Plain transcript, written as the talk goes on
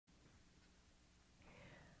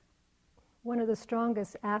One of the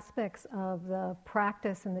strongest aspects of the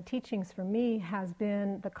practice and the teachings for me has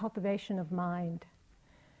been the cultivation of mind.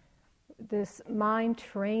 This mind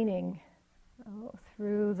training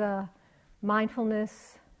through the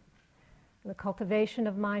mindfulness, the cultivation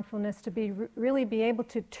of mindfulness, to really be able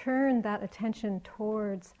to turn that attention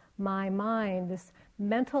towards my mind, this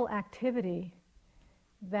mental activity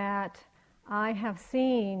that I have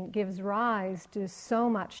seen gives rise to so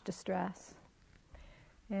much distress.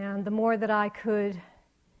 And the more that I could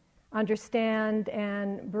understand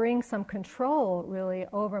and bring some control really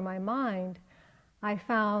over my mind, I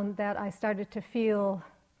found that I started to feel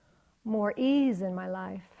more ease in my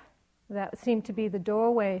life. That seemed to be the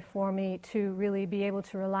doorway for me to really be able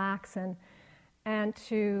to relax and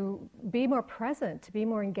to be more present, to be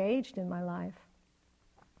more engaged in my life.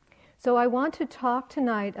 So I want to talk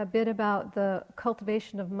tonight a bit about the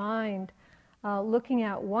cultivation of mind, looking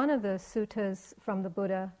at one of the suttas from the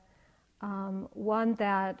Buddha, one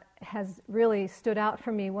that has really stood out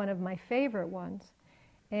for me, one of my favorite ones.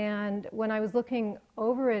 And when I was looking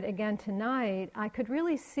over it again tonight, I could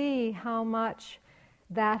really see how much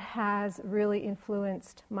that has really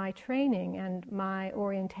influenced my training and my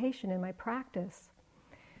orientation in my practice.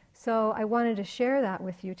 So I wanted to share that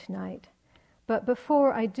with you tonight. But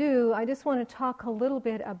before I do, I just want to talk a little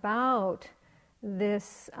bit about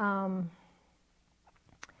this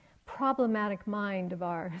problematic mind of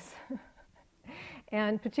ours.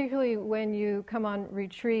 And particularly when you come on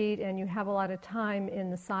retreat and you have a lot of time in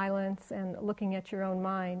the silence and looking at your own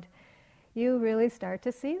mind, you really start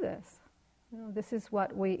to see this. This is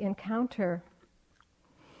what we encounter.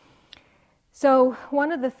 So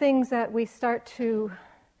one of the things that we start to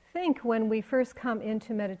think when we first come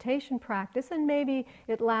into meditation practice, and maybe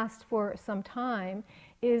it lasts for some time,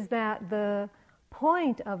 is that the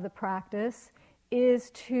point of the practice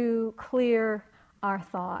is to clear our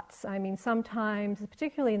thoughts. I mean, sometimes,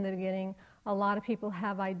 particularly in the beginning, a lot of people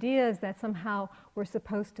have ideas that somehow we're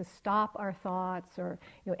supposed to stop our thoughts or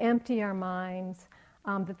empty our minds,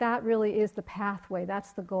 that really is the pathway,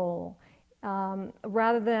 that's the goal.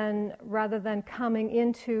 Rather than coming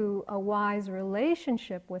into a wise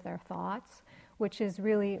relationship with our thoughts, which is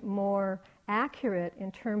really more accurate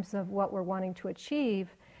in terms of what we're wanting to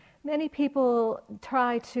achieve, many people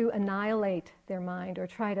try to annihilate their mind or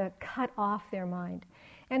try to cut off their mind.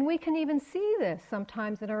 And we can even see this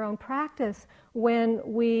sometimes in our own practice when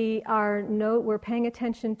we're paying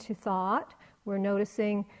attention to thought, we're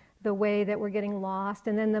noticing the way that we're getting lost,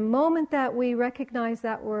 and then the moment that we recognize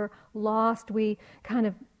that we're lost, we kind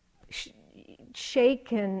of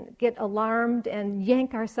shake and get alarmed and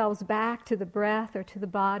yank ourselves back to the breath or to the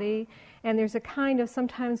body, and there's a kind of,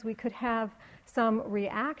 sometimes we could have some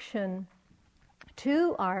reaction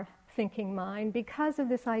to our thinking mind because of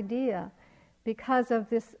this idea, because of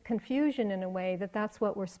this confusion in a way that that's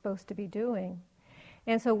what we're supposed to be doing.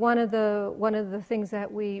 And so one of the things that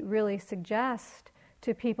we really suggest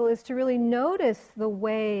to people is to really notice the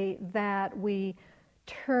way that we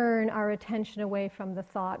turn our attention away from the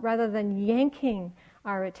thought rather than yanking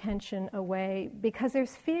our attention away, because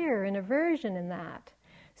there's fear and aversion in that.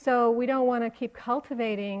 So we don't want to keep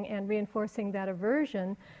cultivating and reinforcing that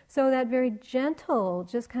aversion. So that very gentle,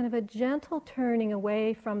 just kind of a gentle turning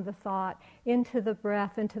away from the thought into the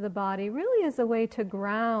breath, into the body, really is a way to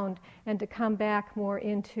ground and to come back more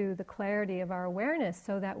into the clarity of our awareness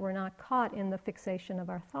so that we're not caught in the fixation of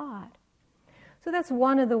our thought. So that's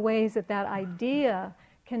one of the ways that idea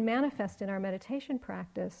can manifest in our meditation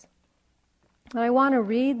practice. And I want to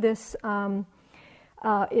read this.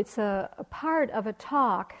 It's a part of a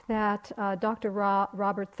talk that Dr.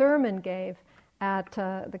 Robert Thurman gave at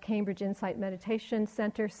the Cambridge Insight Meditation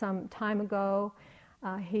Center some time ago.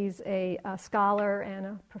 He's a scholar and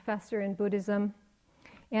a professor in Buddhism.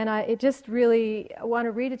 And I want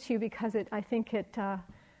to read it to you because I think it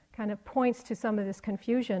kind of points to some of this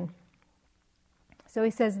confusion. So he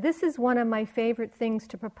says, "This is one of my favorite things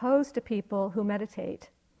to propose to people who meditate.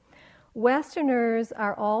 Westerners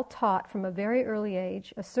are all taught from a very early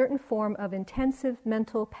age a certain form of intensive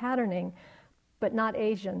mental patterning, but not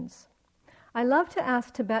Asians. I love to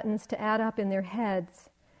ask Tibetans to add up in their heads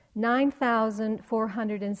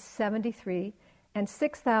 9,473 and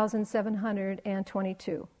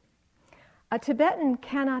 6,722. A Tibetan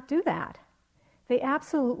cannot do that. They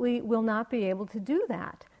absolutely will not be able to do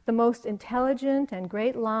that. The most intelligent and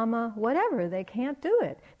great Lama, whatever, they can't do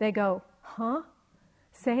it. They go, huh?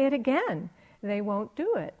 Say it again. They won't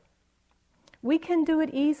do it. We can do it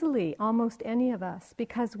easily, almost any of us,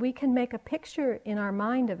 because we can make a picture in our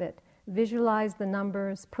mind of it, visualize the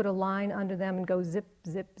numbers, put a line under them and go zip,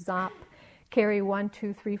 zip, zop, carry 1,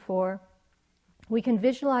 2, 3, 4. We can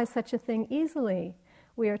visualize such a thing easily.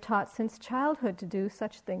 We are taught since childhood to do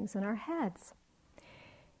such things in our heads.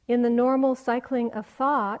 In the normal cycling of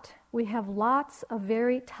thought, we have lots of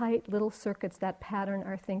very tight little circuits that pattern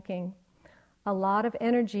our thinking. A lot of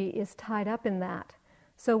energy is tied up in that.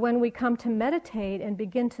 So when we come to meditate and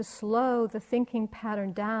begin to slow the thinking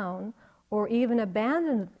pattern down, or even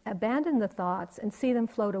abandon the thoughts and see them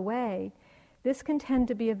float away, this can tend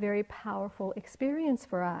to be a very powerful experience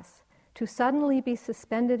for us, to suddenly be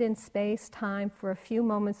suspended in space-time for a few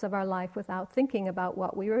moments of our life without thinking about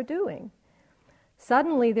what we were doing.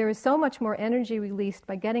 Suddenly, there is so much more energy released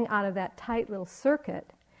by getting out of that tight little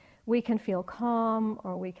circuit. We can feel calm,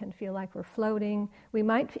 or we can feel like we're floating. We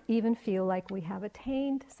might even feel like we have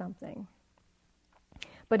attained something.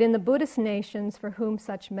 But in the Buddhist nations for whom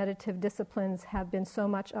such meditative disciplines have been so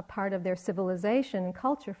much a part of their civilization and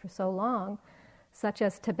culture for so long, such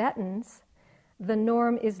as Tibetans, the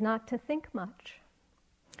norm is not to think much.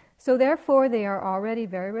 So therefore they are already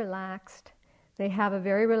very relaxed. They have a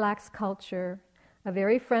very relaxed culture, a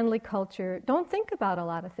very friendly culture, don't think about a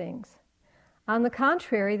lot of things. On the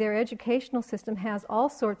contrary, their educational system has all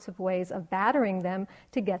sorts of ways of battering them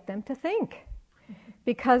to get them to think,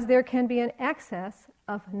 because there can be an excess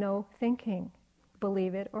of no thinking,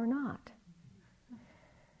 believe it or not.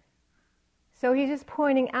 So he's just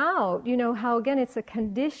pointing out, how again it's a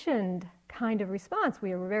conditioned kind of response.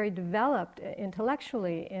 We are very developed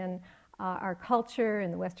intellectually in our culture,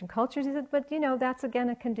 in the Western cultures, he said, but that's again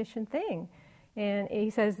a conditioned thing. And he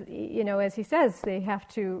says, as he says, they have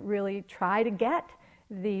to really try to get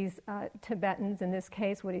these Tibetans, in this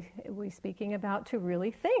case, what he's speaking about, to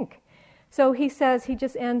really think. So he says, he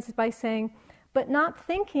just ends by saying, but not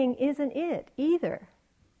thinking isn't it either.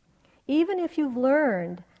 Even if you've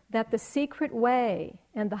learned that the secret way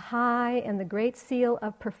and the high and the great seal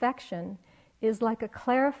of perfection is like a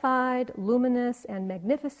clarified, luminous, and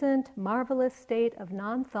magnificent, marvelous state of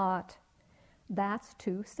non-thought, that's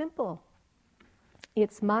too simple.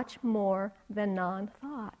 It's much more than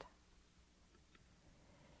non-thought.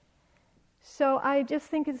 So I just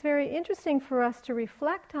think it's very interesting for us to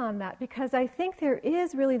reflect on that, because I think there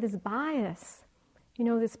is really this bias,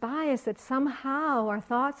 this bias that somehow our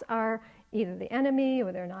thoughts are either the enemy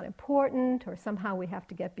or they're not important or somehow we have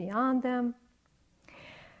to get beyond them.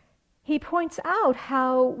 He points out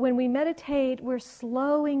how when we meditate, we're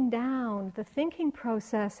slowing down the thinking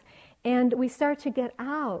process and we start to get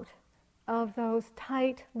out of those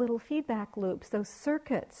tight little feedback loops, those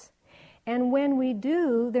circuits. And when we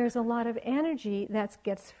do, there's a lot of energy that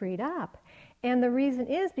gets freed up. And the reason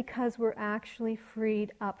is because we're actually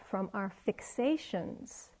freed up from our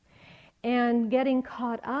fixations. And getting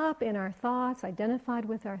caught up in our thoughts, identified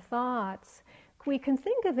with our thoughts, we can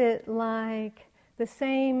think of it like the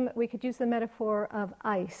same, we could use the metaphor of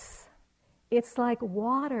ice. It's like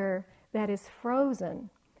water that is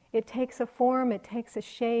frozen. It takes a form, it takes a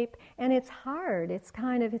shape, and it's hard. It's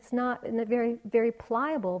not very, very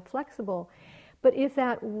pliable, flexible. But if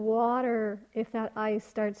that water, if that ice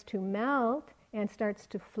starts to melt and starts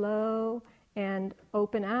to flow and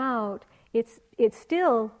open out, it's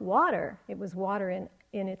still water. It was water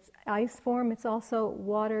in its ice form. It's also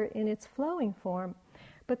water in its flowing form.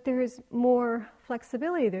 But there's more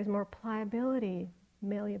flexibility, there's more pliability,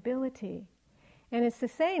 malleability. And it's the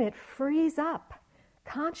same, it frees up.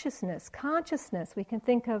 Consciousness, we can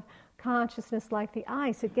think of consciousness like the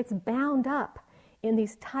ice. It gets bound up in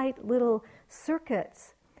these tight little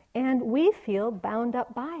circuits, and we feel bound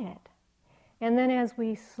up by it. And then as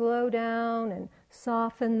we slow down and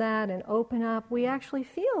soften that and open up, we actually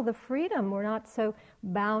feel the freedom. We're not so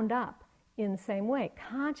bound up in the same way.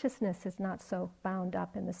 Consciousness is not so bound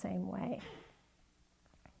up in the same way.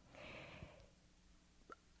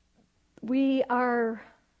 We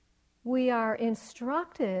are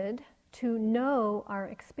instructed to know our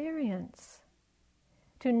experience,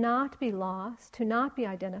 to not be lost, to not be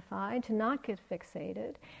identified, to not get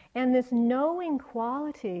fixated. And this knowing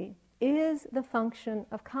quality is the function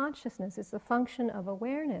of consciousness, it's the function of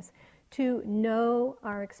awareness, to know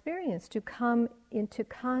our experience, to come into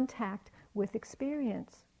contact with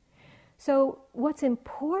experience. So what's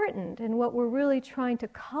important and what we're really trying to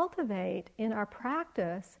cultivate in our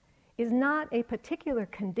practice is not a particular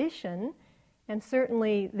condition, and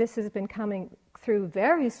certainly this has been coming through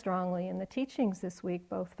very strongly in the teachings this week,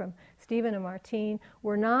 both from Stephen and Martine.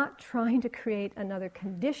 We're not trying to create another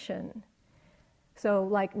condition. So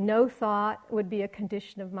like no thought would be a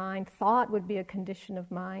condition of mind, thought would be a condition of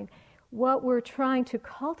mind. What we're trying to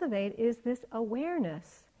cultivate is this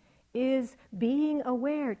awareness, is being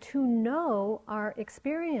aware, to know our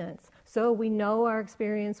experience, So we know our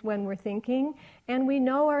experience when we're thinking, and we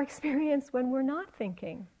know our experience when we're not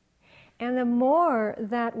thinking. And the more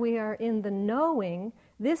that we are in the knowing,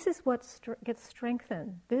 this is what gets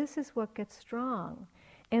strengthened. This is what gets strong.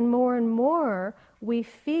 And more we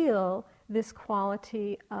feel this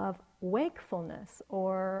quality of wakefulness,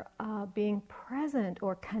 or being present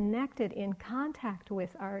or connected in contact with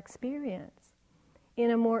our experience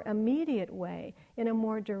in a more immediate way, in a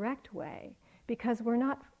more direct way, because we're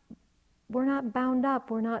not bound up,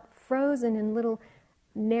 we're not frozen in little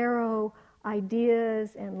narrow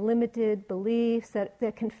ideas and limited beliefs that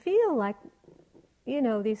can feel like,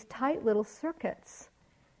 these tight little circuits.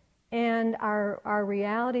 And our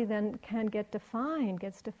reality then gets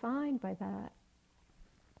defined by that.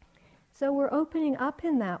 So we're opening up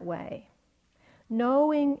in that way.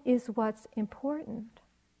 Knowing is what's important.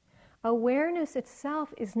 Awareness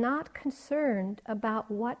itself is not concerned about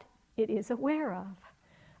what it is aware of.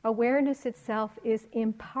 Awareness itself is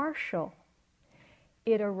impartial.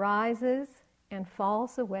 It arises and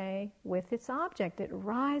falls away with its object. It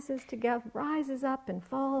rises up and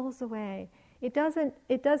falls away. It doesn't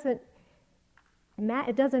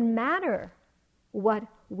matter what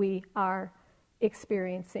we are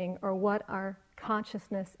experiencing or what our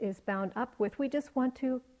consciousness is bound up with. We just want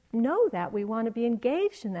to know that. We want to be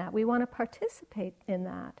engaged in that. We want to participate in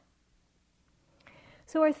that.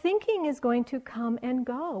 So our thinking is going to come and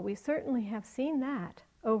go. We certainly have seen that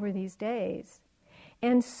over these days.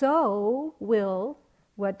 And so will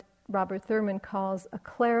what Robert Thurman calls a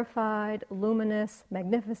clarified, luminous,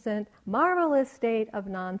 magnificent, marvelous state of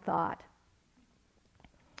non-thought.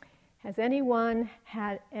 Has anyone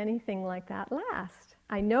had anything like that last?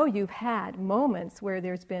 I know you've had moments where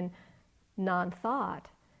there's been non-thought,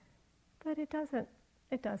 but it doesn't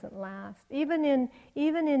last. Even in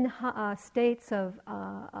states of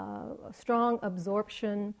strong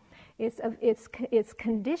absorption, it's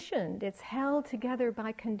conditioned. It's held together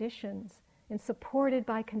by conditions and supported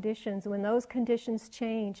by conditions. When those conditions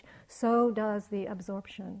change, so does the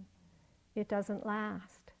absorption. It doesn't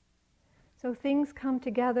last. So things come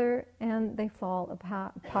together and they fall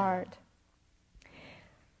apart.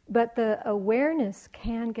 But the awareness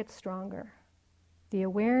can get stronger. The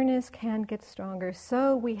awareness can get stronger.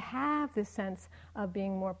 So we have this sense of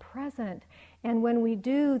being more present. And when we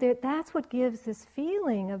do, that's what gives this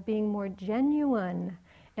feeling of being more genuine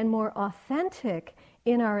and more authentic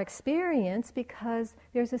in our experience, because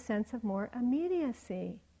there's a sense of more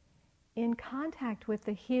immediacy in contact with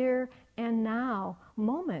the here and now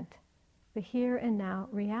moment, the here and now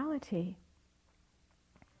reality.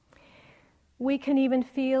 We can even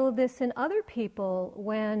feel this in other people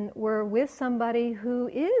when we're with somebody who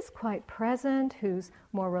is quite present, who's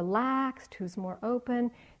more relaxed, who's more open.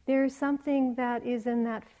 There's something that is in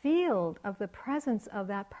that field of the presence of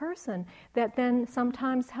that person that then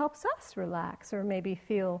sometimes helps us relax or maybe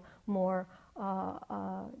feel more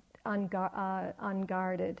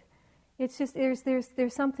unguarded. It's just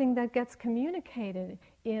there's something that gets communicated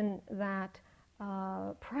in that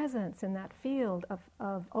presence, in that field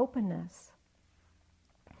of openness.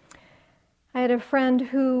 I had a friend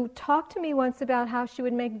who talked to me once about how she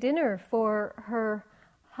would make dinner for her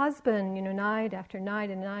husband, night after night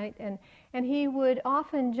and night, and he would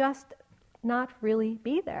often just not really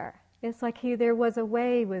be there. It's like there was a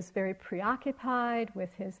way he was very preoccupied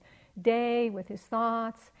with his day, with his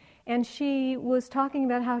thoughts, and she was talking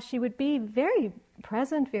about how she would be very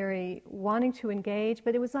present, very wanting to engage,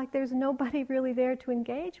 but it was like there's nobody really there to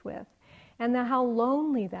engage with, and how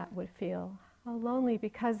lonely that would feel. How lonely,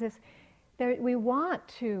 because we want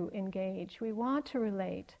to engage, we want to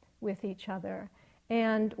relate with each other.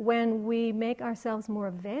 And when we make ourselves more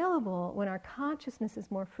available, when our consciousness is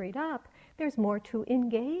more freed up, there's more to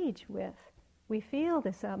engage with. We feel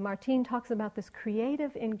this. Martine talks about this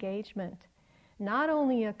creative engagement. Not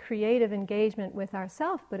only a creative engagement with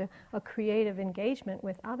ourselves, but a creative engagement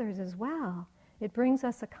with others as well. It brings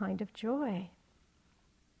us a kind of joy.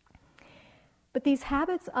 But these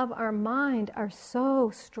habits of our mind are so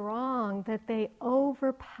strong that they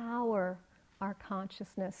overpower our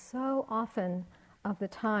consciousness so often of the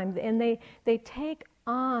time. And they take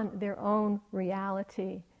on their own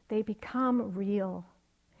reality. They become real.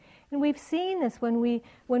 And we've seen this when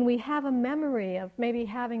we have a memory of maybe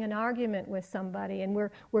having an argument with somebody, and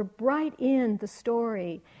we're right in the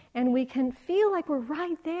story, and we can feel like we're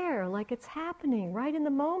right there, like it's happening right in the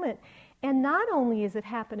moment. And not only is it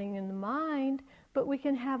happening in the mind, but we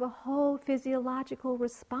can have a whole physiological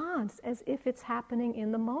response as if it's happening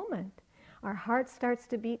in the moment. Our heart starts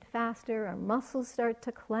to beat faster, our muscles start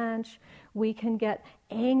to clench, we can get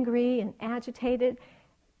angry and agitated,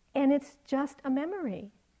 and it's just a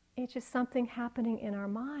memory. it's just something happening in our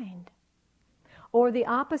mind. Or the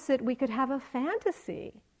opposite, we could have a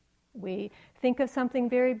fantasy. We think of something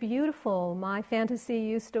very beautiful. My fantasy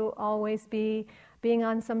used to always be being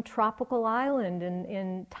on some tropical island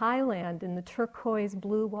in Thailand in the turquoise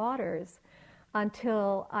blue waters,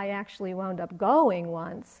 until I actually wound up going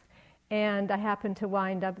once. And I happened to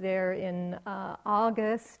wind up there in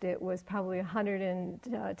August. It was probably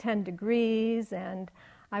 110 degrees, and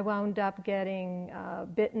I wound up getting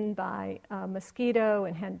bitten by a mosquito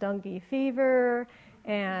and had dengue fever,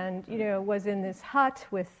 and was in this hut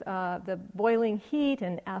with the boiling heat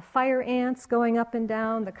and fire ants going up and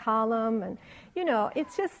down the column, and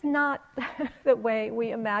it's just not the way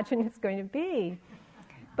we imagine it's going to be.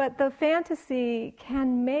 But the fantasy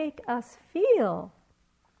can make us feel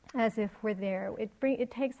as if we're there.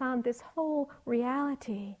 It takes on this whole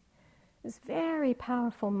reality, this very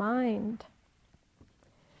powerful mind.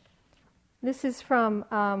 This is from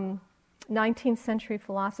 19th century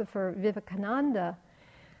philosopher Vivekananda.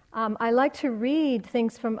 I like to read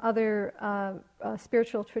things from other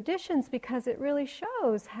spiritual traditions because it really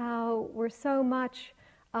shows how we're so much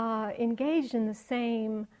engaged in the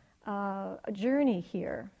same journey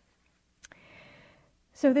here.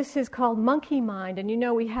 So this is called monkey mind,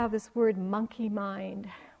 and we have this word monkey mind,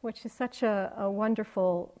 which is such a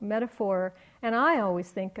wonderful metaphor. And I always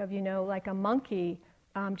think of, like a monkey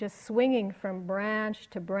just swinging from branch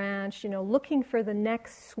to branch, looking for the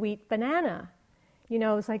next sweet banana.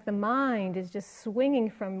 It's like the mind is just swinging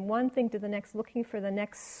from one thing to the next, looking for the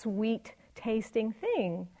next sweet tasting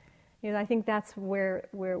thing. I think that's where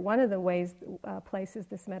one of the places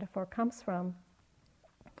this metaphor comes from.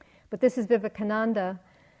 But this is Vivekananda.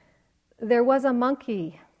 There was a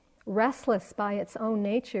monkey, restless by its own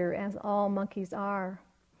nature, as all monkeys are.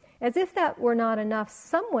 As if that were not enough,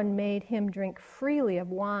 someone made him drink freely of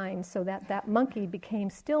wine, so that monkey became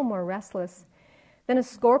still more restless. Then a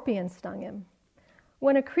scorpion stung him.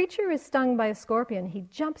 When a creature is stung by a scorpion, he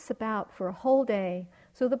jumps about for a whole day,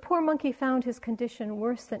 so the poor monkey found his condition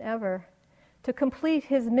worse than ever. To complete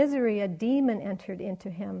his misery, a demon entered into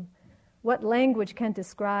him. What language can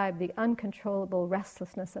describe the uncontrollable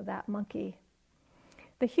restlessness of that monkey?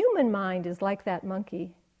 The human mind is like that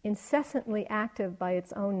monkey, incessantly active by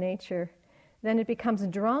its own nature. Then it becomes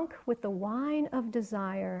drunk with the wine of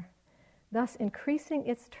desire, thus increasing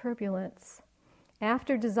its turbulence.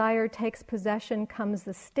 After desire takes possession comes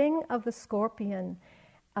the sting of the scorpion,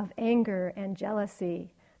 of anger and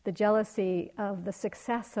jealousy, the jealousy of the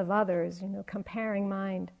success of others, comparing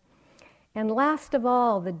mind. And last of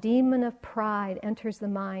all, the demon of pride enters the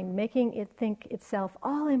mind, making it think itself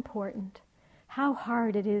all important. How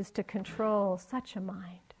hard it is to control such a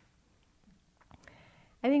mind.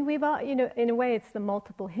 I think we've all, in a way, it's the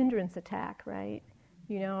multiple hindrance attack, right?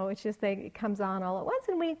 It's just it comes on all at once,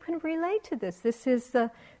 and we can relate to this. This is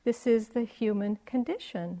the human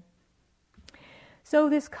condition. So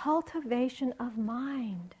this cultivation of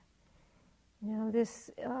mind,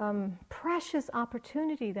 this precious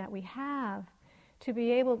opportunity that we have to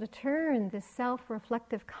be able to turn this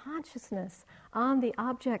self-reflective consciousness on the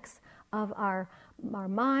objects of our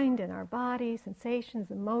mind and our body,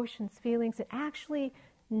 sensations, emotions, feelings, and actually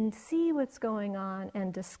see what's going on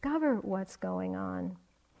and discover what's going on,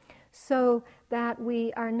 so that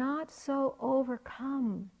we are not so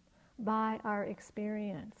overcome by our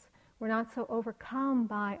experience. We're not so overcome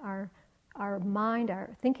by our mind,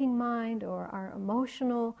 our thinking mind, or our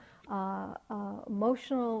emotional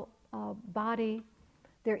body.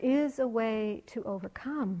 There is a way to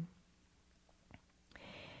overcome.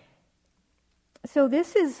 So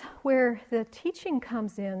this is where the teaching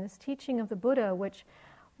comes in, this teaching of the Buddha, which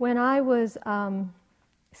when I was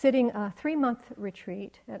sitting a 3-month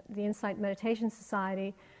retreat at the Insight Meditation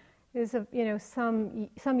Society, it was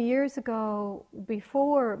some years ago,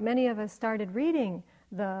 before many of us started reading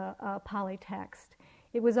the Pali text.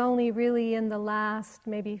 It was only really in the last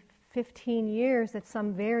maybe 15 years that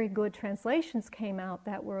some very good translations came out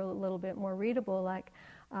that were a little bit more readable, like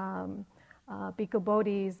Bhikkhu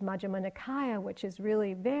Bodhi's Majjhima Nikaya, which is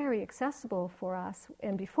really very accessible for us.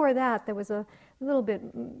 And before that, there was a little bit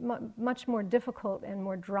much more difficult and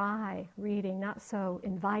more dry reading, not so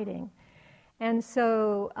inviting. And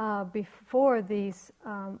so before these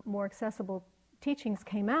more accessible teachings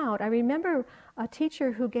came out, I remember a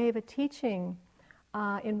teacher who gave a teaching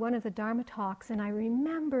in one of the Dharma talks, and I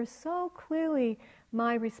remember so clearly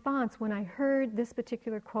my response when I heard this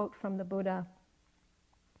particular quote from the Buddha.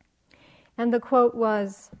 And the quote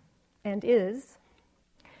was, and is,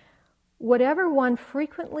 "Whatever one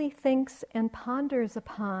frequently thinks and ponders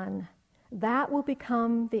upon, that will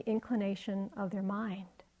become the inclination of their mind."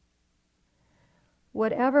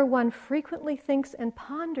 whatever one frequently thinks and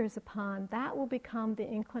ponders upon, that will become the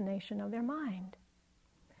inclination of their mind.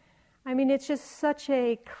 I mean, it's just such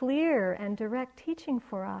a clear and direct teaching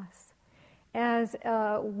for us, as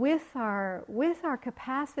with our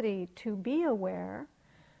capacity to be aware,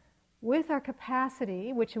 with our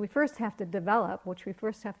capacity, which we first have to develop, which we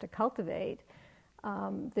first have to cultivate,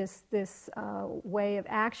 this way of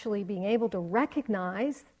actually being able to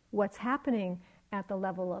recognize what's happening at the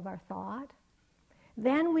level of our thought,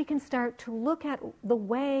 then we can start to look at the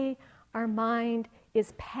way our mind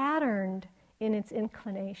is patterned in its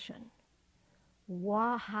inclination.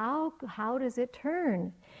 How does it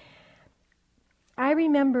turn? I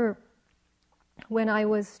remember when I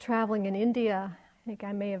was traveling in India, I think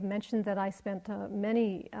I may have mentioned that I spent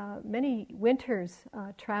many winters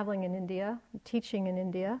traveling in India, teaching in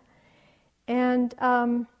India. And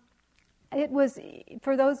it was,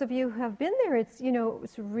 for those of you who have been there, it's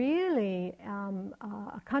really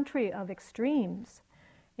a country of extremes.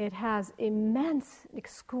 It has immense,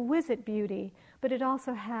 exquisite beauty, but it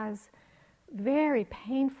also has very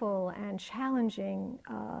painful and challenging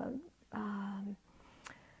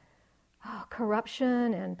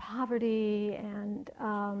corruption and poverty and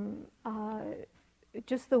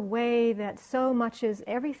just the way that so much is,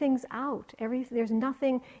 everything's out. There's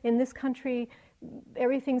nothing in this country,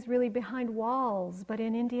 everything's really behind walls, but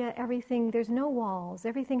in India, there's no walls.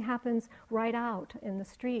 Everything happens right out in the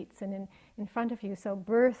streets and in front of you. So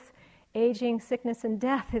birth, aging, sickness, and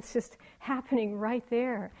death, it's just happening right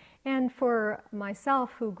there. And for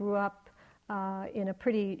myself, who grew up in a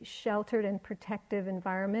pretty sheltered and protective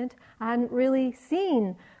environment, I hadn't really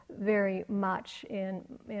seen very much in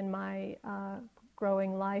my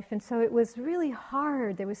growing life. And so it was really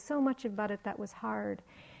hard. There was so much about it that was hard.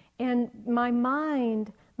 And my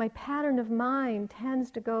mind, my pattern of mind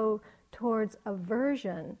tends to go towards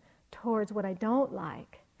aversion, towards what I don't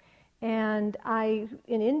like. And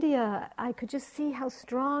in India, I could just see how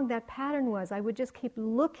strong that pattern was. I would just keep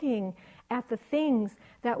looking at the things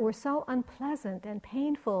that were so unpleasant and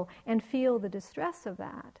painful and feel the distress of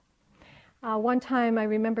that. One time I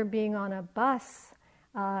remember being on a bus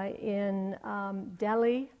in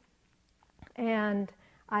Delhi, and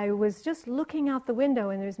I was just looking out the window,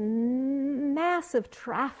 and there's massive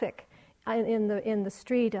traffic in the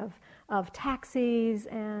street of taxis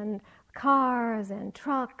and cars and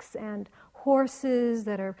trucks and horses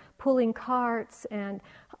that are pulling carts and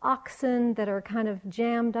oxen that are kind of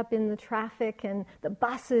jammed up in the traffic, and the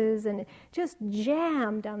buses, and just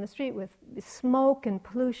jammed down the street with smoke and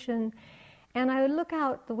pollution. And I would look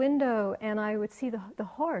out the window and I would see the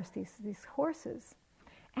horse, these horses.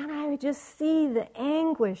 And I would just see the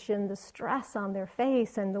anguish and the stress on their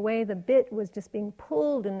face, and the way the bit was just being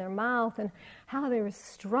pulled in their mouth, and how they were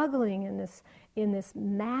struggling in this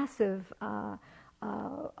massive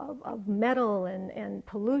of metal and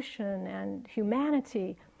pollution and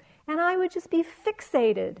humanity. And I would just be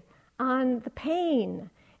fixated on the pain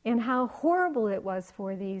and how horrible it was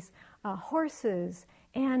for these horses.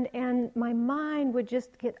 And my mind would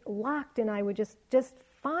just get locked, and I would just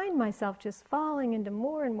find myself just falling into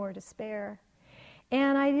more and more despair.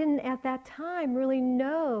 And I didn't at that time really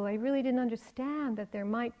know, I really didn't understand that there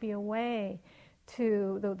might be a way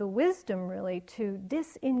to, the wisdom really, to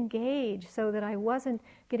disengage so that I wasn't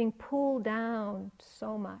getting pulled down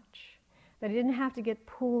so much, that I didn't have to get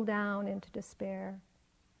pulled down into despair.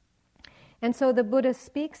 And so the Buddha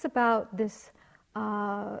speaks about this,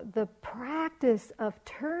 the practice of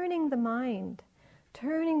turning the mind.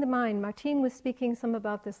 Martine was speaking some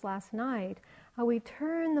about this last night, how we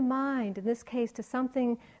turn the mind, in this case, to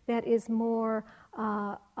something that is more,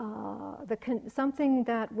 something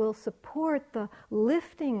that will support the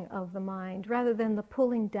lifting of the mind rather than the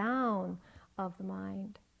pulling down of the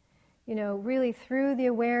mind. Really through the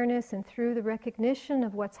awareness and through the recognition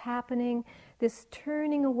of what's happening, this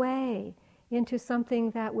turning away into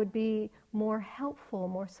something that would be more helpful,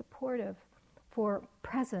 more supportive for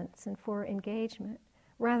presence and for engagement,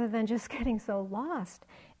 rather than just getting so lost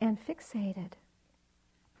and fixated.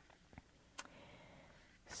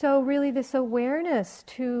 So really this awareness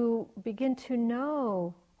to begin to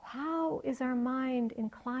know, how is our mind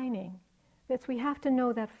inclining? That we have to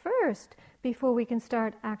know that first before we can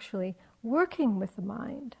start actually working with the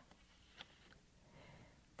mind.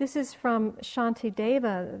 This is from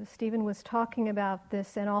Shantideva. Stephen was talking about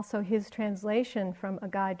this, and also his translation from A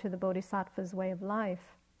Guide to the Bodhisattva's Way of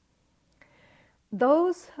Life.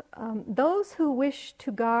 Those who wish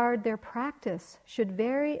to guard their practice should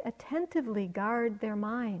very attentively guard their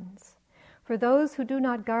minds, for those who do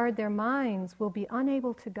not guard their minds will be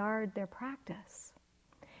unable to guard their practice.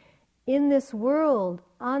 In this world,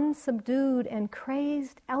 unsubdued and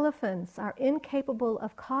crazed elephants are incapable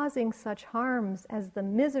of causing such harms as the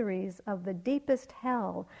miseries of the deepest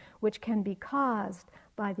hell, which can be caused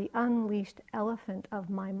by the unleashed elephant of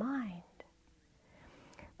my mind.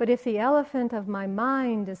 But if the elephant of my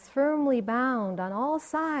mind is firmly bound on all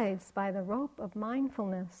sides by the rope of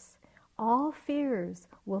mindfulness, all fears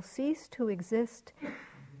will cease to exist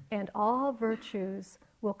and all virtues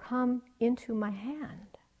will come into my hand.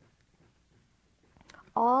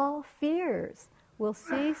 All fears will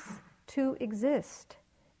cease to exist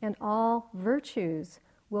and all virtues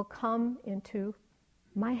will come into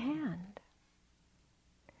my hand.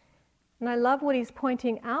 And I love what he's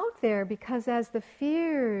pointing out there, because as the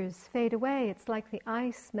fears fade away, it's like the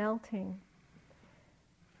ice melting.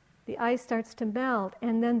 The ice starts to melt,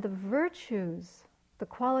 and then the virtues, the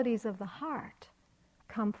qualities of the heart,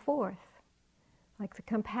 come forth, like the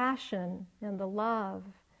compassion and the love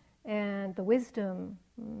and the wisdom,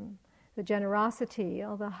 the generosity,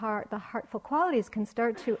 all the heartful qualities can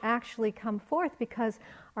start to actually come forth because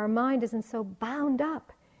our mind isn't so bound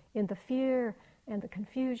up in the fear and the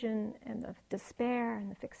confusion and the despair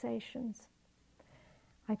and the fixations.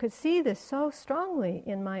 I could see this so strongly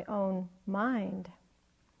in my own mind.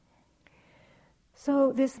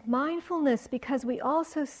 So this mindfulness, because we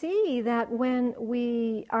also see that when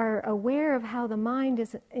we are aware of how the mind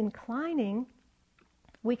is inclining,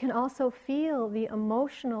 we can also feel the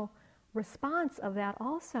emotional response of that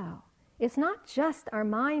also. It's not just our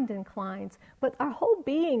mind inclines, but our whole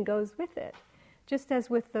being goes with it. Just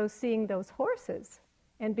as with seeing those horses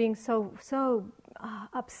and being so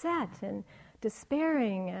upset and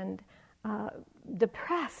despairing and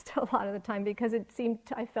depressed a lot of the time, because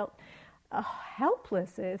I felt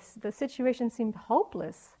helpless. The situation seemed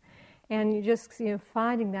hopeless, and you just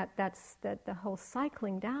finding that's the whole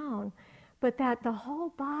cycling down. But that the whole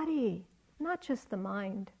body, not just the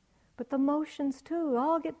mind, but the motions too,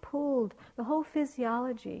 all get pulled. The whole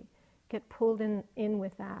physiology get pulled in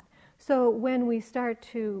with that. So when we start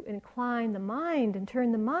to incline the mind and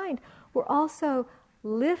turn the mind, we're also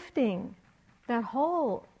lifting that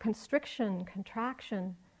whole constriction,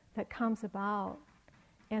 contraction that comes about,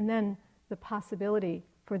 and then the possibility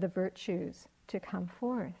for the virtues to come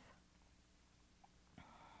forth.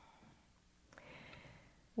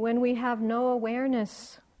 When we have no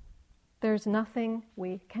awareness, there's nothing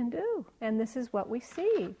we can do. And this is what we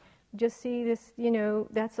see. Just see this,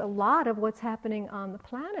 that's a lot of what's happening on the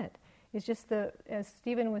planet. It's just as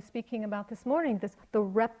Stephen was speaking about this morning, the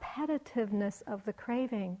repetitiveness of the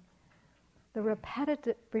craving, the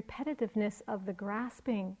repetitiveness of the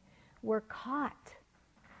grasping. We're caught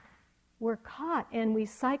and we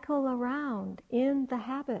cycle around in the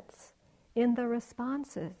habits, in the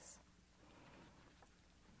responses.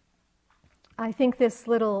 I think this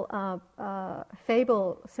little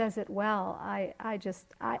fable says it well. I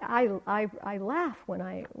laugh when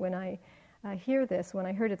I hear this, when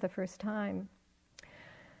I heard it the first time.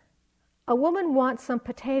 A woman wants some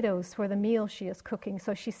potatoes for the meal she is cooking,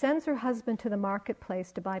 so she sends her husband to the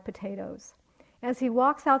marketplace to buy potatoes. As he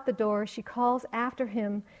walks out the door, she calls after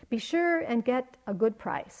him, "Be sure and get a good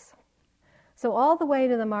price." So all the way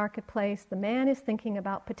to the marketplace, the man is thinking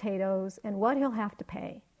about potatoes and what he'll have to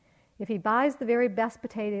pay. If he buys the very best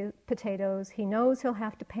potatoes, he knows he'll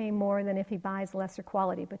have to pay more than if he buys lesser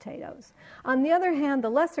quality potatoes. On the other hand, the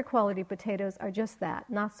lesser quality potatoes are just that,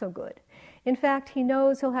 not so good. In fact, he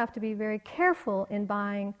knows he'll have to be very careful in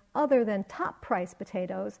buying other than top price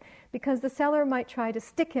potatoes, because the seller might try to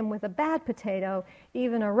stick him with a bad potato,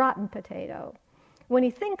 even a rotten potato. When he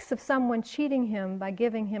thinks of someone cheating him by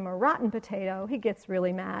giving him a rotten potato, he gets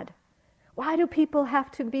really mad. Why do people have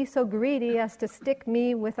to be so greedy as to stick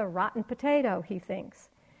me with a rotten potato, he thinks.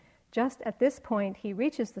 Just at this point, he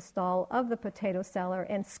reaches the stall of the potato seller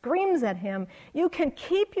and screams at him, "You can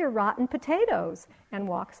keep your rotten potatoes," and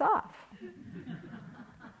walks off.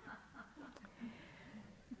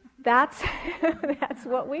 That's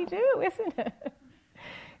what we do, isn't it?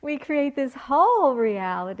 We create this whole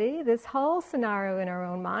reality, this whole scenario in our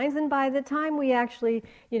own minds, and by the time we actually,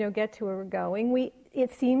 get to where we're going,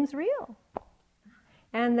 it seems real.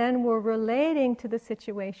 And then we're relating to the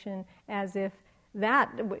situation as if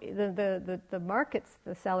the markets,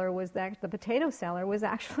 the potato seller was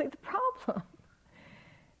actually the problem.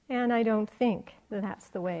 And I don't think that that's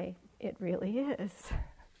the way it really is.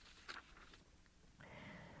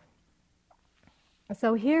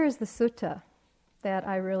 So here's the sutta that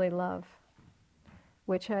I really love,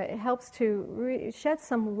 which helps to shed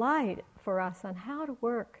some light for us on how to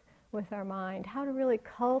work with our mind, how to really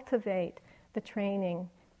cultivate the training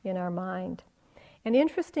in our mind. And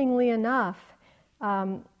interestingly enough,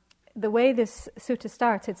 the way this sutta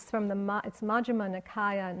starts, it's from it's Majjhima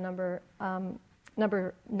Nikaya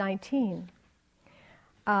number 19.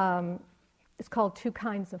 It's called Two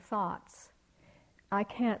Kinds of Thoughts. I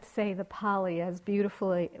can't say the Pali as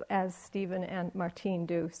beautifully as Stephen and Martine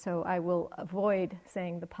do, so I will avoid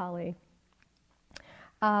saying the Pali.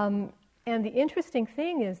 And the interesting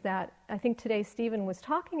thing is that I think today Stephen was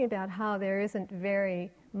talking about how there isn't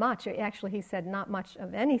very much, actually he said not much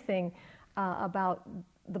of anything about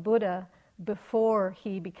the Buddha before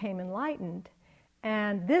he became enlightened.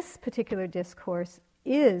 And this particular discourse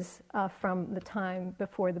is from the time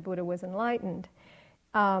before the Buddha was enlightened.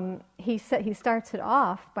 He starts it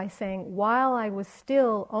off by saying, while I was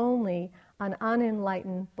still only an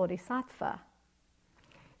unenlightened bodhisattva,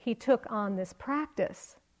 he took on this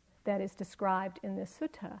practice that is described in this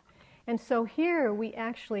sutta. And so here we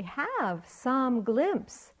actually have some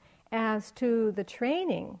glimpse as to the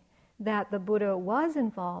training that the Buddha was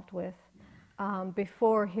involved with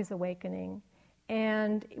before his awakening.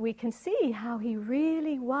 And we can see how he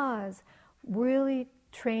really was really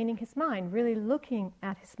training his mind, really looking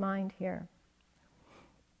at his mind here.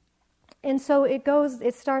 And so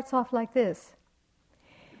it starts off like this.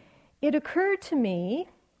 It occurred to me,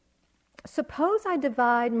 suppose I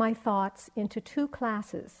divide my thoughts into two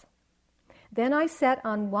classes. Then I set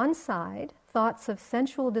on one side thoughts of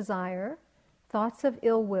sensual desire, thoughts of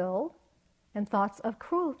ill will, and thoughts of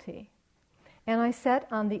cruelty. And I set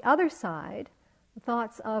on the other side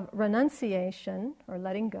thoughts of renunciation, or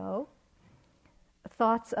letting go,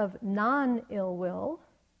 thoughts of non-ill will,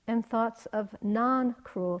 and thoughts of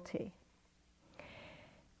non-cruelty.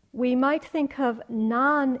 We might think of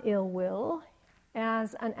non-ill will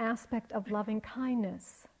as an aspect of loving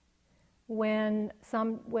kindness. When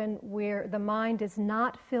the mind is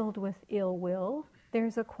not filled with ill will,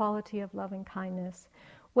 there's a quality of loving kindness.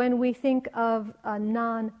 When we think of a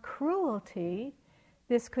non-cruelty,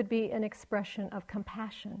 this could be an expression of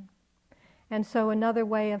compassion. And so another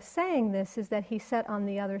way of saying this is that he set on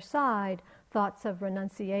the other side thoughts of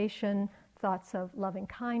renunciation, thoughts of loving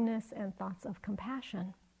kindness, and thoughts of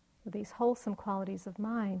compassion, these wholesome qualities of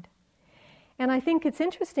mind. And I think it's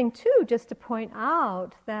interesting, too, just to point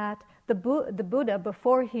out that the Buddha,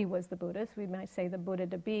 before he was the Buddha, so we might say the Buddha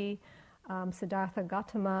to be, Siddhartha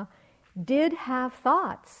Gautama, did have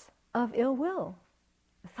thoughts of ill will,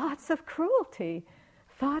 thoughts of cruelty,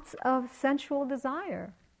 thoughts of sensual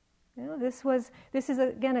desire. You know, this is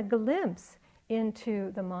again a glimpse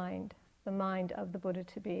into the mind of the Buddha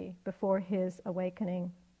to be before his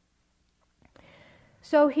awakening.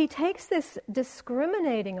 So he takes this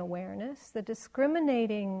discriminating awareness, the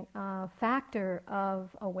discriminating factor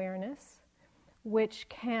of awareness, which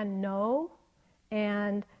can know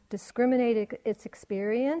and discriminate its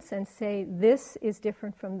experience and say this is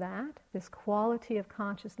different from that, this quality of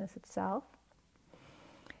consciousness itself.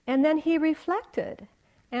 And then he reflected.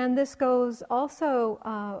 And this goes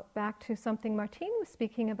also back to something Martine was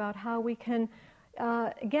speaking about, how we can,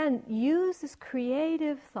 again, use this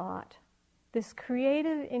creative thought, this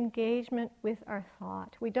creative engagement with our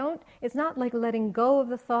thought. It's not like letting go of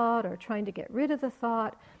the thought or trying to get rid of the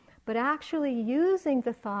thought, but actually using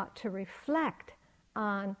the thought to reflect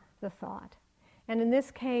on the thought. And in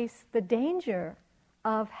this case, the danger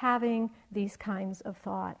of having these kinds of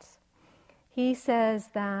thoughts. He says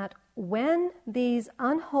that when these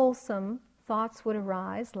unwholesome thoughts would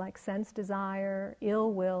arise, like sense desire,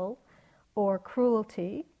 ill will, or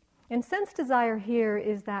cruelty, and sense desire here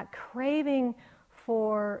is that craving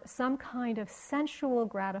for some kind of sensual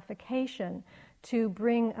gratification to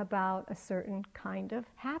bring about a certain kind of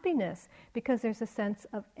happiness, because there's a sense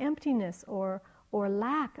of emptiness or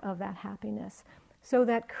lack of that happiness. So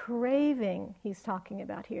that craving he's talking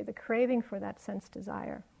about here, the craving for that sense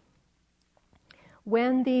desire.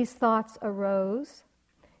 When these thoughts arose,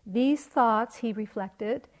 these thoughts, he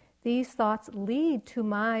reflected, these thoughts lead to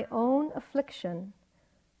my own affliction,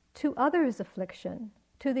 to others' affliction,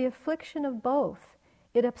 to the affliction of both.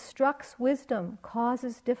 It obstructs wisdom,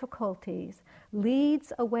 causes difficulties,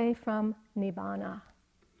 leads away from nibbana.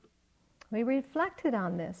 We reflected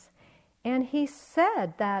on this, and he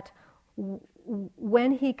said that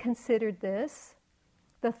when he considered this,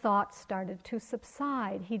 the thoughts started to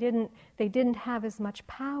subside. They didn't have as much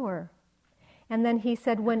power. And then he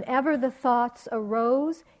said, whenever the thoughts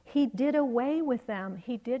arose, he did away with them.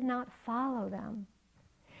 He did not follow them.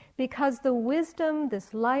 Because the wisdom,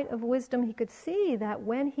 this light of wisdom, he could see that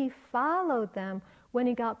when he followed them, when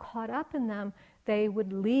he got caught up in them, they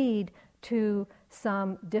would lead to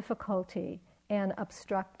some difficulty and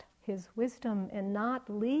obstruct his wisdom and not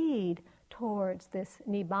lead towards this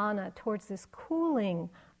nibbana, towards this cooling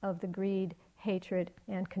of the greed, hatred,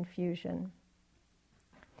 and confusion.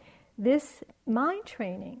 This mind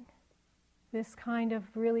training, this kind of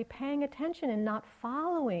really paying attention and not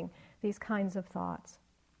following these kinds of thoughts.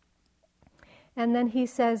 And then he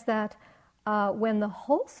says that when the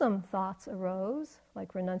wholesome thoughts arose,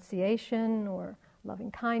 like renunciation or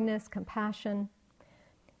loving kindness, compassion,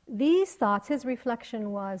 these thoughts, his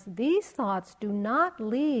reflection was, these thoughts do not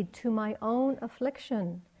lead to my own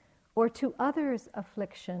affliction or to others'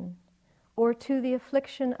 affliction or to the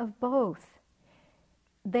affliction of both.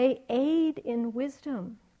 They aid in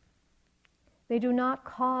wisdom. They do not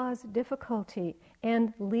cause difficulty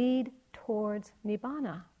and lead towards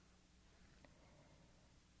nibbana.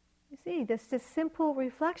 You see, this is simple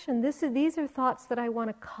reflection. These are thoughts that I want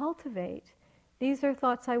to cultivate. These are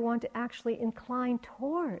thoughts I want to actually incline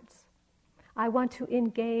towards. I want to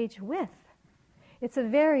engage with. It's a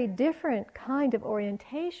very different kind of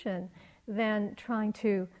orientation than trying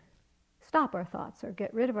to stop our thoughts or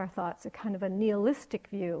get rid of our thoughts, a kind of a nihilistic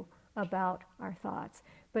view about our thoughts.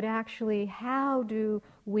 But actually, how do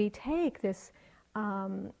we take this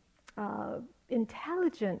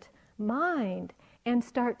intelligent mind and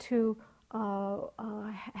start to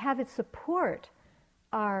have it support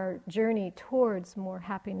our journey towards more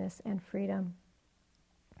happiness and freedom?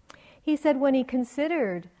 He said when he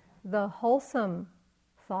considered the wholesome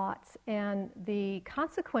thoughts and the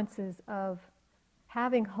consequences of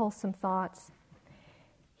having wholesome thoughts,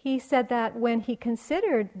 he said that when he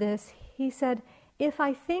considered this, he said, if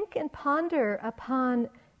I think and ponder upon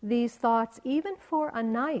these thoughts even for a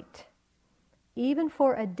night, even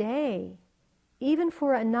for a day, even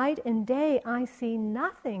for a night and day, I see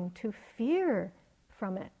nothing to fear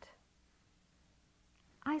from it.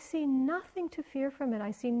 I see nothing to fear from it.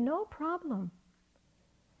 I see no problem.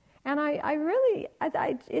 And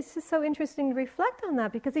it's just so interesting to reflect on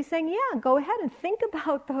that, because he's saying, yeah, go ahead and think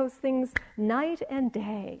about those things night and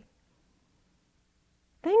day.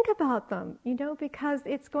 Think about them, because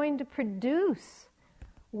it's going to produce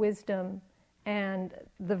wisdom and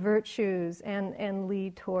the virtues and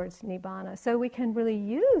lead towards nibbana. So we can really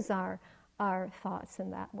use our thoughts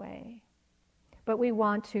in that way. But we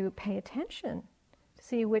want to pay attention to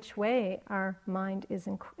see which way our mind is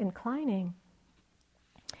inclining.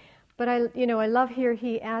 But I love here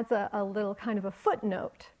he adds a little kind of a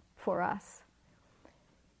footnote for us.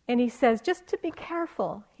 And he says, just to be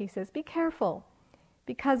careful, be careful,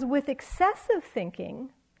 because with excessive thinking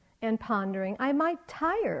and pondering, I might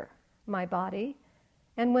tire my body,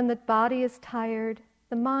 and when the body is tired,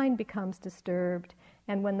 the mind becomes disturbed,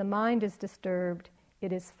 and when the mind is disturbed,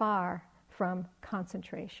 it is far from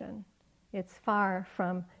concentration. It's far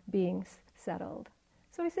from being settled.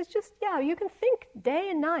 So he says, you can think day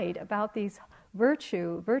and night about these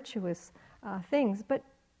virtuous things, but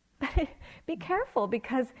be careful,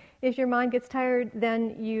 because if your mind gets tired,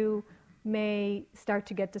 then you may start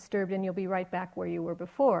to get disturbed and you'll be right back where you were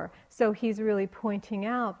before. So he's really pointing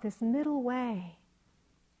out this middle way,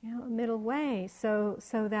 so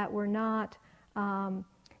that we're not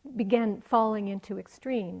begin falling into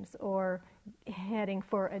extremes or heading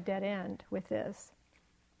for a dead end with this.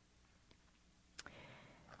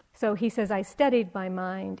 So he says, I steadied my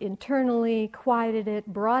mind internally, quieted it,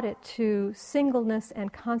 brought it to singleness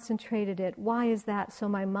and concentrated it. Why is that? So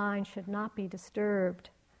my mind should not be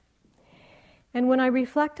disturbed. And when I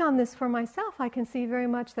reflect on this for myself, I can see very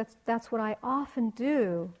much that's what I often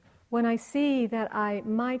do when I see that I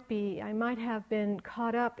might have been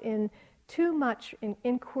caught up in too much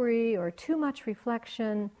inquiry or too much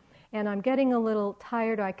reflection, and I'm getting a little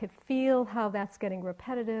tired, or I could feel how that's getting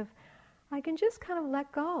repetitive. I can just kind of let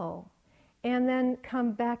go and then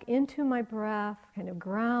come back into my breath, kind of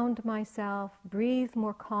ground myself, breathe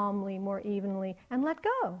more calmly, more evenly, and let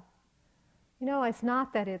go. It's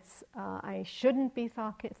not that it's I shouldn't be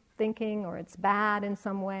thinking or it's bad in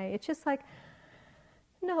some way. It's just like,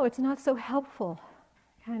 no, it's not so helpful,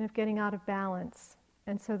 kind of getting out of balance.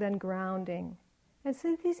 And so then grounding. And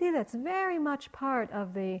so you see that's very much part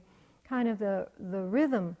of the kind of the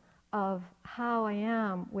rhythm of how I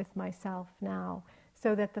am with myself now,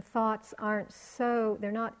 so that the thoughts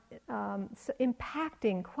they're not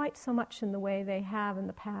impacting quite so much in the way they have in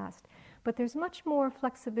the past. But there's much more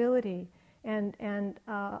flexibility and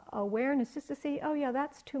awareness just to see, oh yeah,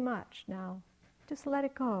 that's too much now. Just let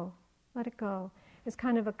it go. Let it go. There's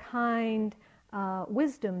kind of a kind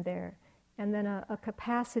wisdom there, and then a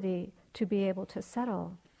capacity to be able to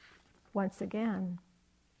settle once again.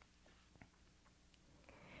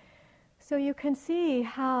 So you can see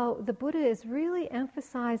how the Buddha is really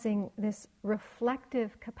emphasizing this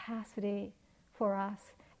reflective capacity for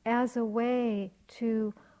us as a way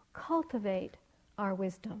to cultivate our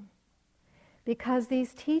wisdom. because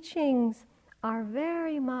these teachings are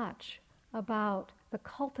very much about the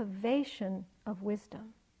cultivation of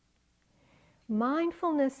wisdom.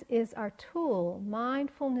 Mindfulness is our tool.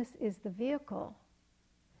 Mindfulness is the vehicle.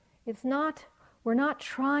 We're not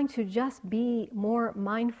trying to just be more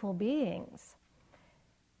mindful beings.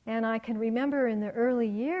 And I can remember in the early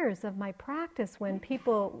years of my practice when a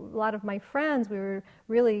lot of my friends, we were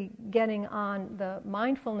really getting on the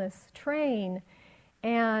mindfulness train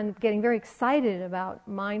and getting very excited about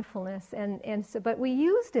mindfulness. But we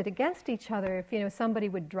used it against each other. If, somebody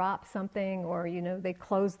would drop something or, they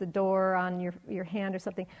close the door on your hand or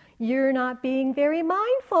something, you're not being very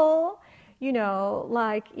mindful.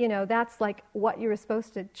 That's like what you were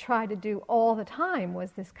supposed to try to do all the time,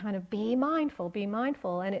 was this kind of be mindful.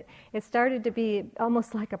 And it started to be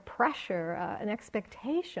almost like a pressure, an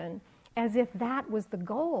expectation, as if that was the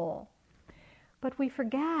goal. But we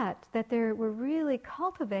forget that we're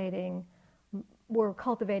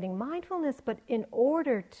cultivating mindfulness, but in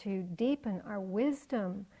order to deepen our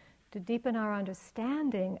wisdom, to deepen our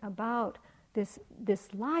understanding about this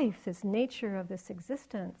life, this nature of this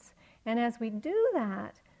existence. And as we do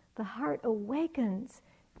that, the heart awakens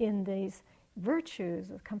in these virtues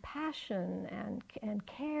of compassion and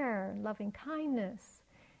care, loving kindness,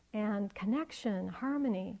 and connection,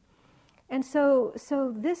 harmony. And so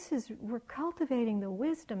we're cultivating the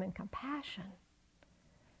wisdom and compassion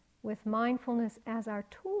with mindfulness as our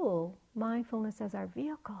tool, mindfulness as our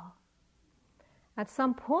vehicle. At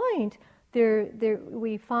some point,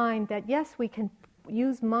 we find that yes, we can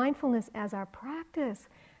use mindfulness as our practice,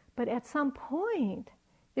 but at some point,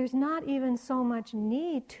 there's not even so much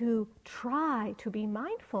need to try to be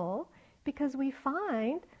mindful, because we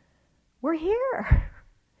find we're here.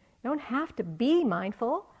 I don't have to be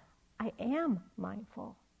mindful. I am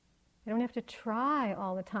mindful. I don't have to try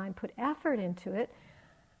all the time, put effort into it.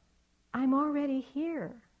 I'm already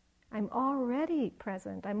here. I'm already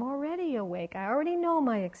present. I'm already awake. I already know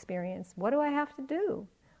my experience. What do I have to do?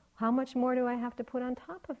 How much more do I have to put on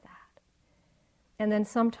top of that? And then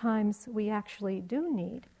sometimes we actually do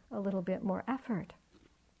need a little bit more effort.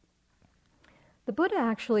 The Buddha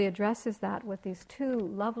actually addresses that with these two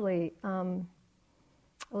lovely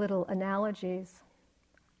little analogies,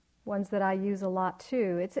 ones that I use a lot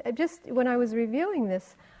too. It's just, when I was reviewing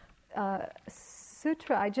this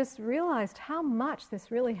sutra, I just realized how much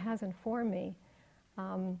this really has informed me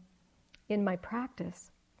in my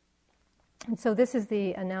practice. And so this is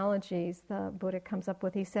the analogies the Buddha comes up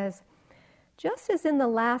with. He says, just as in the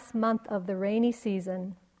last month of the rainy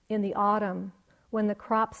season, in the autumn, when the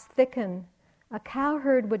crops thicken, a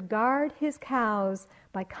cowherd would guard his cows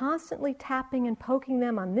by constantly tapping and poking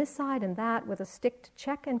them on this side and that with a stick to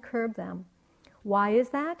check and curb them. Why is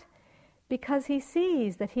that? Because he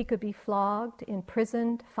sees that he could be flogged,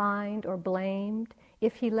 imprisoned, fined, or blamed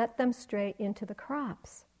if he let them stray into the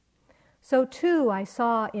crops. So too I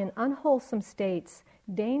saw in unwholesome states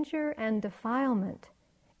danger and defilement,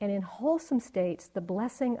 and in wholesome states the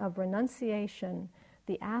blessing of renunciation,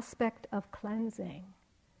 the aspect of cleansing,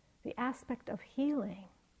 the aspect of healing.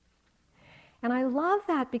 And I love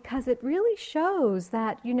that because it really shows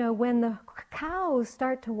that, when the cows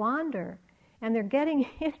start to wander and they're getting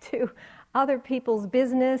into other people's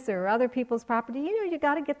business or other people's property, you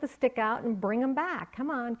got to get the stick out and bring them back. Come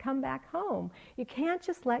on, come back home. You can't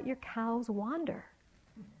just let your cows wander,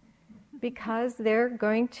 because they're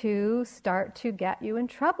going to start to get you in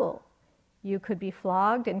trouble. You could be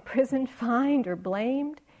flogged, imprisoned, fined, or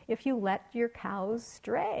blamed if you let your cows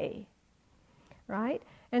stray, right?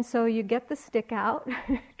 And so you get the stick out,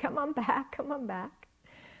 come on back,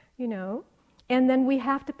 and then we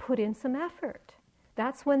have to put in some effort.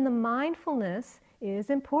 That's when the mindfulness is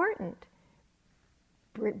important.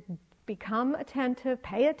 Become attentive,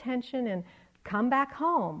 pay attention, and come back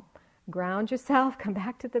home. Ground yourself, come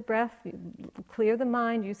back to the breath, clear the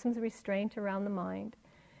mind, use some restraint around the mind.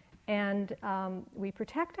 And we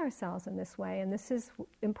protect ourselves in this way, and this is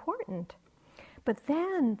important. But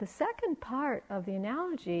then the second part of the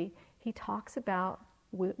analogy, he talks about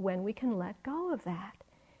when we can let go of that.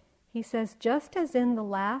 He says, just as in the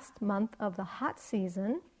last month of the hot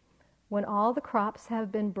season, when all the crops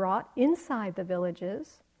have been brought inside the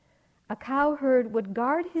villages, a cowherd would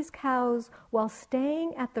guard his cows while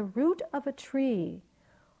staying at the root of a tree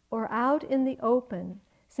or out in the open,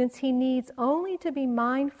 since he needs only to be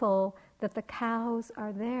mindful that the cows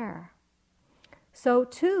are there. So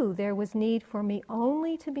too there was need for me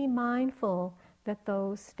only to be mindful that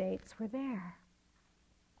those states were there.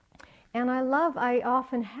 And I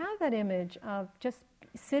often have that image of just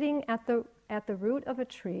sitting at the root of a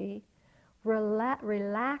tree,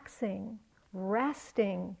 relaxing,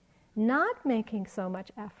 resting, not making so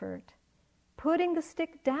much effort, putting the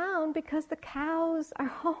stick down because the cows are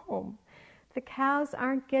home. The cows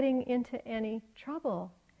aren't getting into any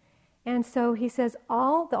trouble. And so he says,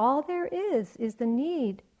 all there is the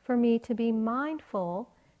need for me to be mindful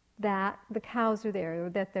that the cows are there, or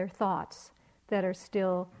that they're thoughts that are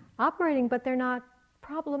still operating, but they're not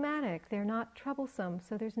problematic, they're not troublesome,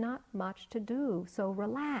 so there's not much to do. So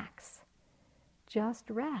relax, just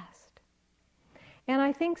rest. And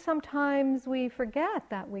I think sometimes we forget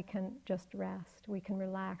that we can just rest, we can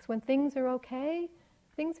relax. When things are okay,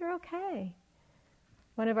 things are okay.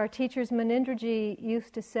 One of our teachers, Munindraji,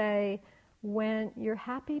 used to say, when you're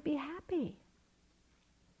happy, be happy.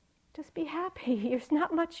 Just be happy. There's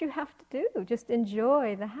not much you have to do. Just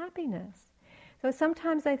enjoy the happiness. So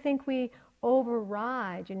sometimes I think we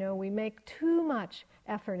override, we make too much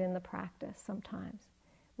effort in the practice sometimes.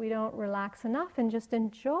 We don't relax enough and just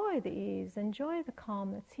enjoy the ease, enjoy the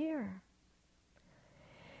calm that's here.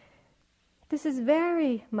 This is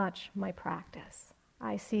very much my practice.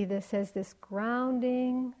 I see this as this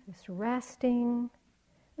grounding, this resting,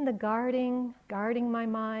 and the guarding my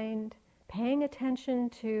mind, paying attention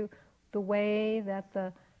to the way that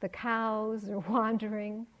the cows are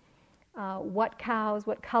wandering, what cows,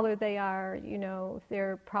 what color they are, if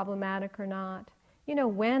they're problematic or not.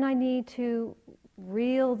 When I need to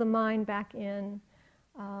reel the mind back in,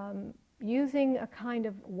 using a kind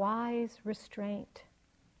of wise restraint,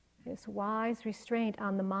 this wise restraint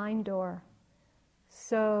on the mind door.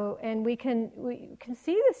 So, and we can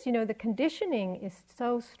see this, the conditioning is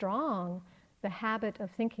so strong. The habit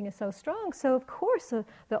of thinking is so strong. So, of course,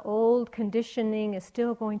 the old conditioning is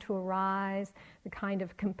still going to arise, the kind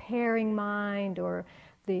of comparing mind, or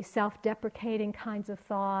the self-deprecating kinds of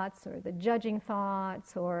thoughts, or the judging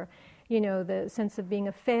thoughts, or, the sense of being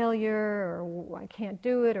a failure, or I can't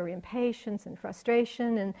do it, or impatience and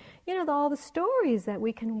frustration, and, all the stories that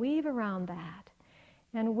we can weave around that.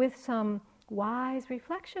 And with some wise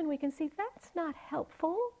reflection, we can see that's not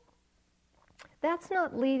helpful. That's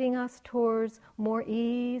not leading us towards more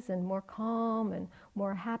ease and more calm and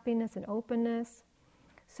more happiness and openness.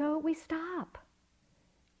 So we stop.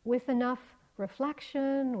 With enough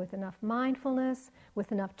reflection, with enough mindfulness,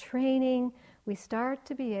 with enough training, we start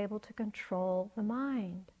to be able to control the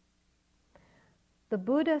mind. The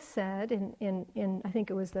Buddha said in I think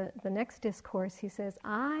it was the next discourse, he says,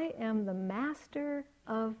 I am the master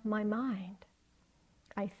of my mind.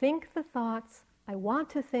 I think the thoughts I want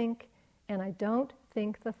to think, and I don't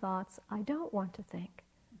think the thoughts I don't want to think.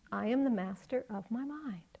 I am the master of my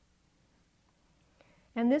mind.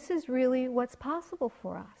 And this is really what's possible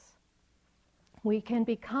for us. We can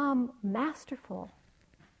become masterful.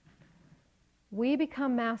 We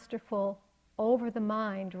become masterful over the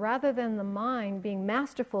mind rather than the mind being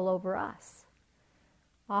masterful over us.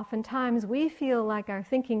 Oftentimes we feel like our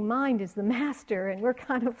thinking mind is the master, and we're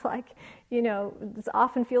kind of like,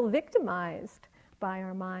 often feel victimized by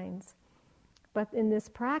our minds. But in this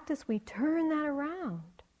practice, we turn that around.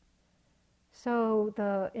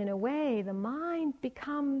 So in a way, the mind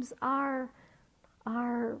becomes our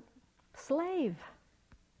slave.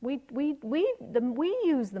 We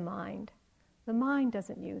use the mind. The mind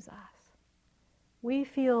doesn't use us. We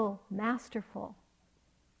feel masterful.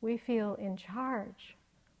 We feel in charge.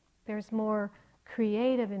 There's more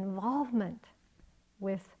creative involvement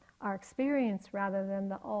with our experience rather than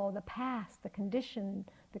the past, the conditioned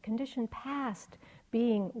past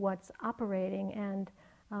being what's operating and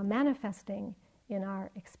manifesting in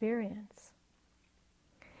our experience.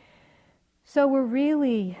 So we're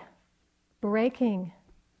really breaking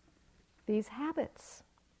these habits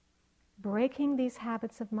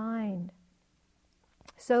of mind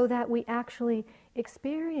so that we actually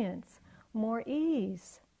experience more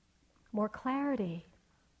ease, more clarity,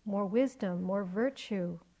 more wisdom, more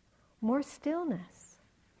virtue, more stillness,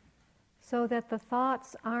 so that the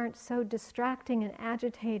thoughts aren't so distracting and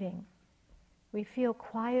agitating. We feel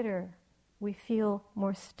quieter, we feel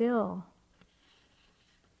more still.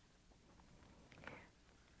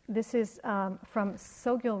 This is from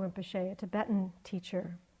Sogyal Rinpoche, a Tibetan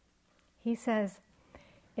teacher. He says,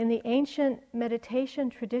 in the ancient meditation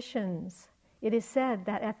traditions, it is said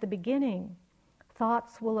that at the beginning,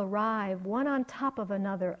 thoughts will arrive one on top of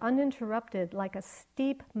another, uninterrupted, like a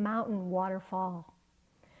steep mountain waterfall.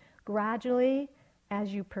 Gradually,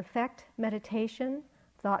 as you perfect meditation,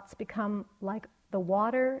 thoughts become like the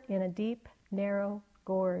water in a deep, narrow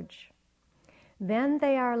gorge. Then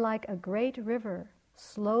they are like a great river,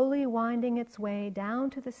 slowly winding its way down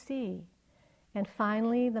to the sea, and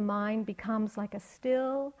finally the mind becomes like a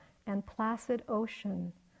still and placid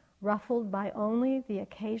ocean, ruffled by only the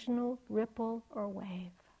occasional ripple or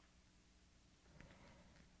wave.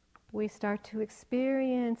 we start to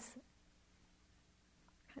experience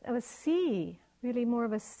a sea, really more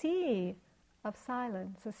of a sea of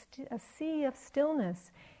silence, a sea of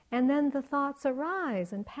stillness. And then the thoughts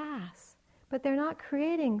arise and pass. But they're not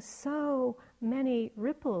creating so many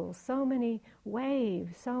ripples, so many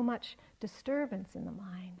waves, so much disturbance in the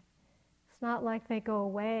mind. It's not like they go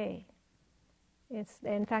away.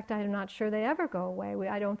 In fact, I'm not sure they ever go away.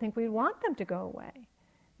 I don't think we want them to go away.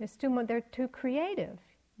 They're too creative,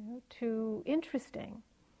 too interesting.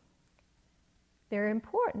 They're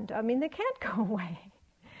important. I mean, they can't go away.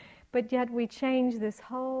 But yet we change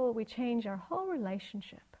our whole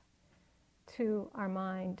relationship to our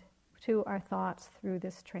mind, to our thoughts through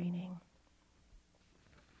this training.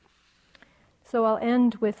 So I'll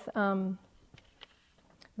end with the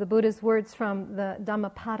Buddha's words from the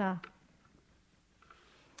Dhammapada.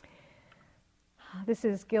 This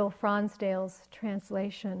is Gil Fronsdale's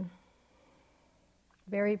translation.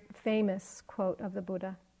 Very famous quote of the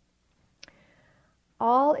Buddha.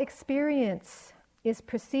 All experience is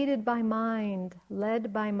preceded by mind,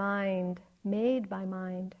 led by mind, made by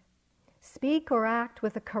mind. Speak or act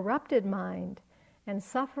with a corrupted mind, and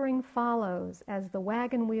suffering follows as the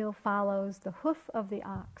wagon wheel follows the hoof of the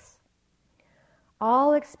ox.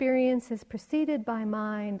 All experience is preceded by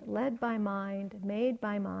mind, led by mind, made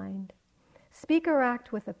by mind. Speak or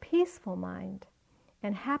act with a peaceful mind,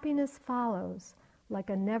 and happiness follows like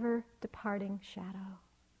a never-departing shadow.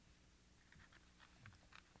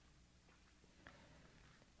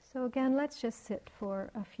 So again, let's just sit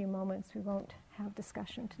for a few moments. We won't have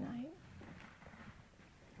discussion tonight.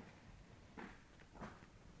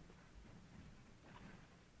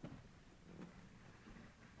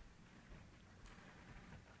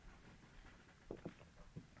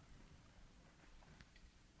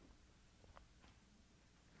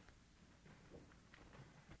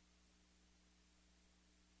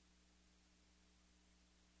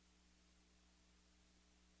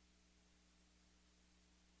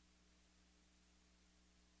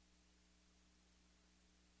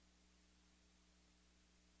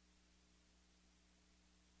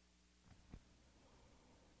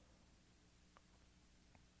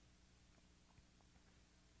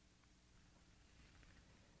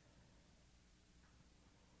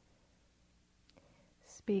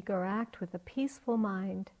 Speak or act with a peaceful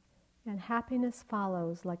mind, and happiness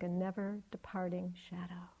follows like a never-departing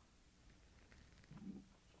shadow.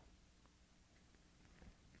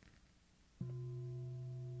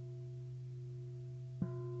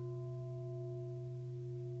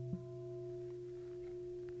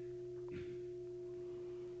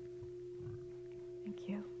 Thank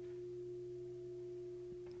you.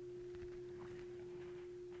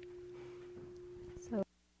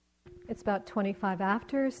 It's about 25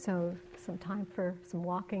 after, so some time for some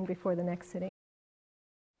walking before the next sitting.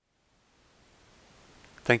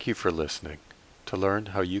 Thank you for listening. To learn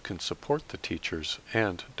how you can support the teachers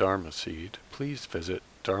and Dharma Seed, please visit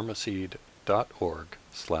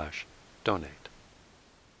dharmaseed.org/donate.